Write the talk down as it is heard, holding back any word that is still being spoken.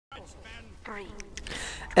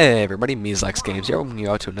Hey everybody, Measlex Games here, welcoming you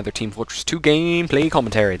out to another Team Fortress 2 gameplay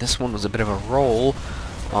commentary. This one was a bit of a roll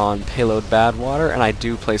on payload Badwater, and I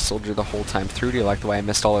do play Soldier the whole time through. Do you like the way I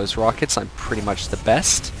missed all those rockets? I'm pretty much the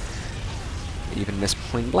best. I even missed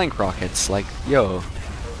point blank rockets. Like, yo,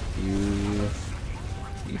 you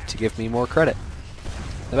need to give me more credit.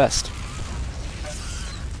 The best.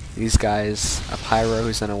 These guys, a pyro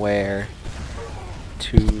who's unaware,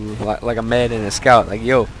 like a med and a scout, like,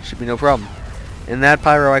 yo, should be no problem. In that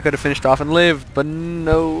pyro I could have finished off and lived, but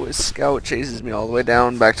no, a scout chases me all the way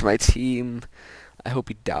down back to my team. I hope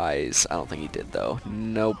he dies. I don't think he did though.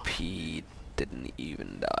 Nope, he didn't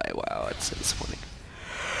even die. Wow, that's so disappointing.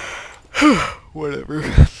 Whatever.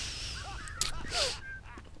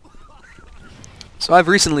 So I've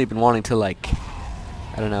recently been wanting to, like,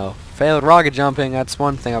 I don't know, failed rocket jumping, that's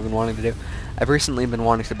one thing I've been wanting to do. I've recently been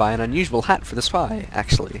wanting to buy an unusual hat for the spy,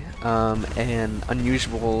 actually. An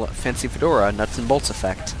unusual fancy fedora, nuts and bolts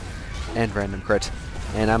effect, and random crit.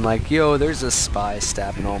 And I'm like, yo, there's a spy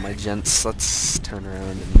stabbing all my gents, let's turn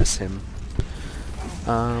around and miss him.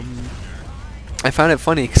 I found it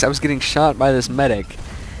funny, because I was getting shot by this medic,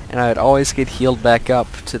 and I would always get healed back up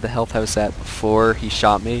to the health I was at before he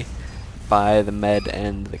shot me by the med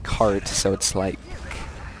and the cart, so it's like,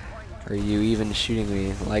 are you even shooting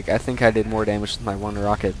me? Like, I think I did more damage with my one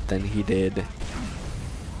rocket than he did,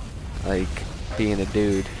 like, being a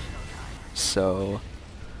dude. So,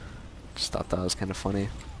 just thought that was kind of funny.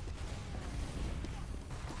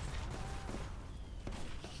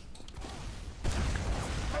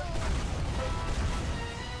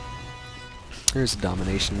 There's a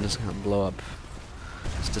domination, just gonna blow up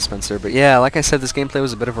this dispenser. But yeah, like I said, this gameplay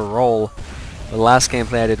was a bit of a roll. The last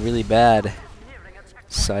gameplay I did really bad,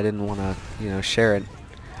 so I didn't want to, you know, share it.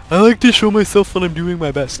 I like to show myself when I'm doing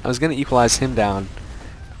my best. I was going to equalize him down.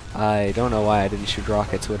 I don't know why I didn't shoot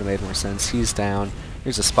rockets. It would have made more sense. He's down.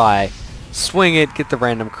 Here's a spy. Swing it, get the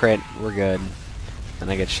random crit. We're good. Then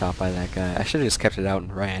I get shot by that guy. I should have just kept it out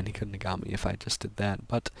and ran. He couldn't have got me if I just did that,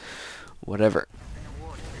 but whatever.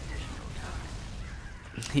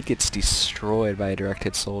 He gets destroyed by a direct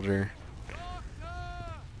hit soldier.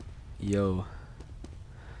 Yo.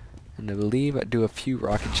 And I believe I do a few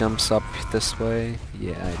rocket jumps up this way.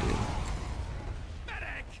 Yeah, I do.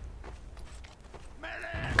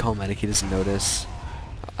 Call medic, he doesn't notice.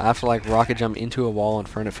 I have to, like, rocket jump into a wall in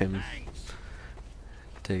front of him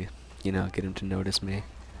to, you know, get him to notice me.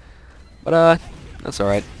 But, that's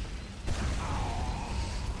alright.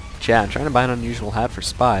 Yeah, I'm trying to buy an unusual hat for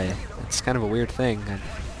spy. It's kind of a weird thing. I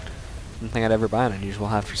didn't think I'd ever buy an unusual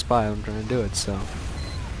hat for spy. I'm trying to do it, so.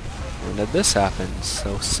 When did this happen?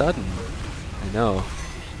 So sudden. I know.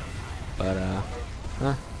 But,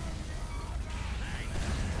 huh.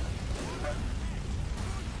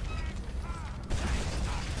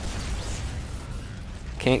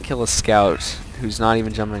 Can't kill a scout who's not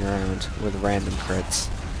even jumping around with random crits.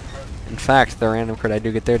 In fact, the random crit I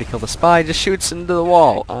do get there to kill the spy just shoots into the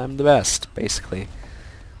wall. I'm the best, basically.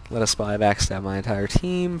 Let a spy backstab my entire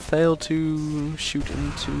team, fail to shoot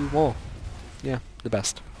into wall. Yeah, the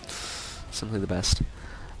best. Simply the best.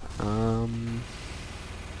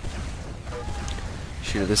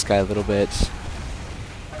 Shoot at this guy a little bit.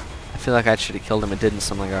 I feel like I should have killed him. It didn't,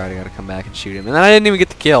 so I'm like, alright, I gotta come back and shoot him. And then I didn't even get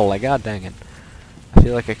the kill. Like, god dang it. I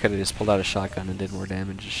feel like I could have just pulled out a shotgun and did more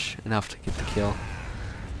damage enough to get the kill.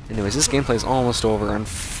 Anyways, this gameplay is almost over.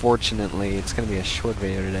 Unfortunately, it's gonna be a short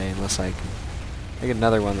video today, unless I can make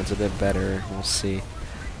another one that's a bit better. We'll see.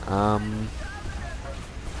 But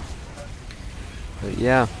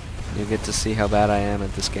yeah. You get to see how bad I am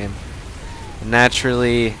at this game. And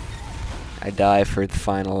naturally, I die for the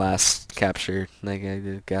final last capture. Like,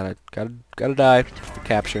 I gotta die for the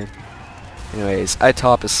capture. Anyways, I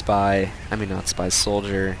top as spy. I mean, not spy,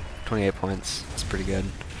 soldier. 28 points. It's pretty good.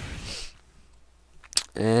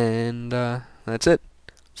 And that's it.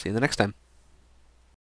 See you the next time.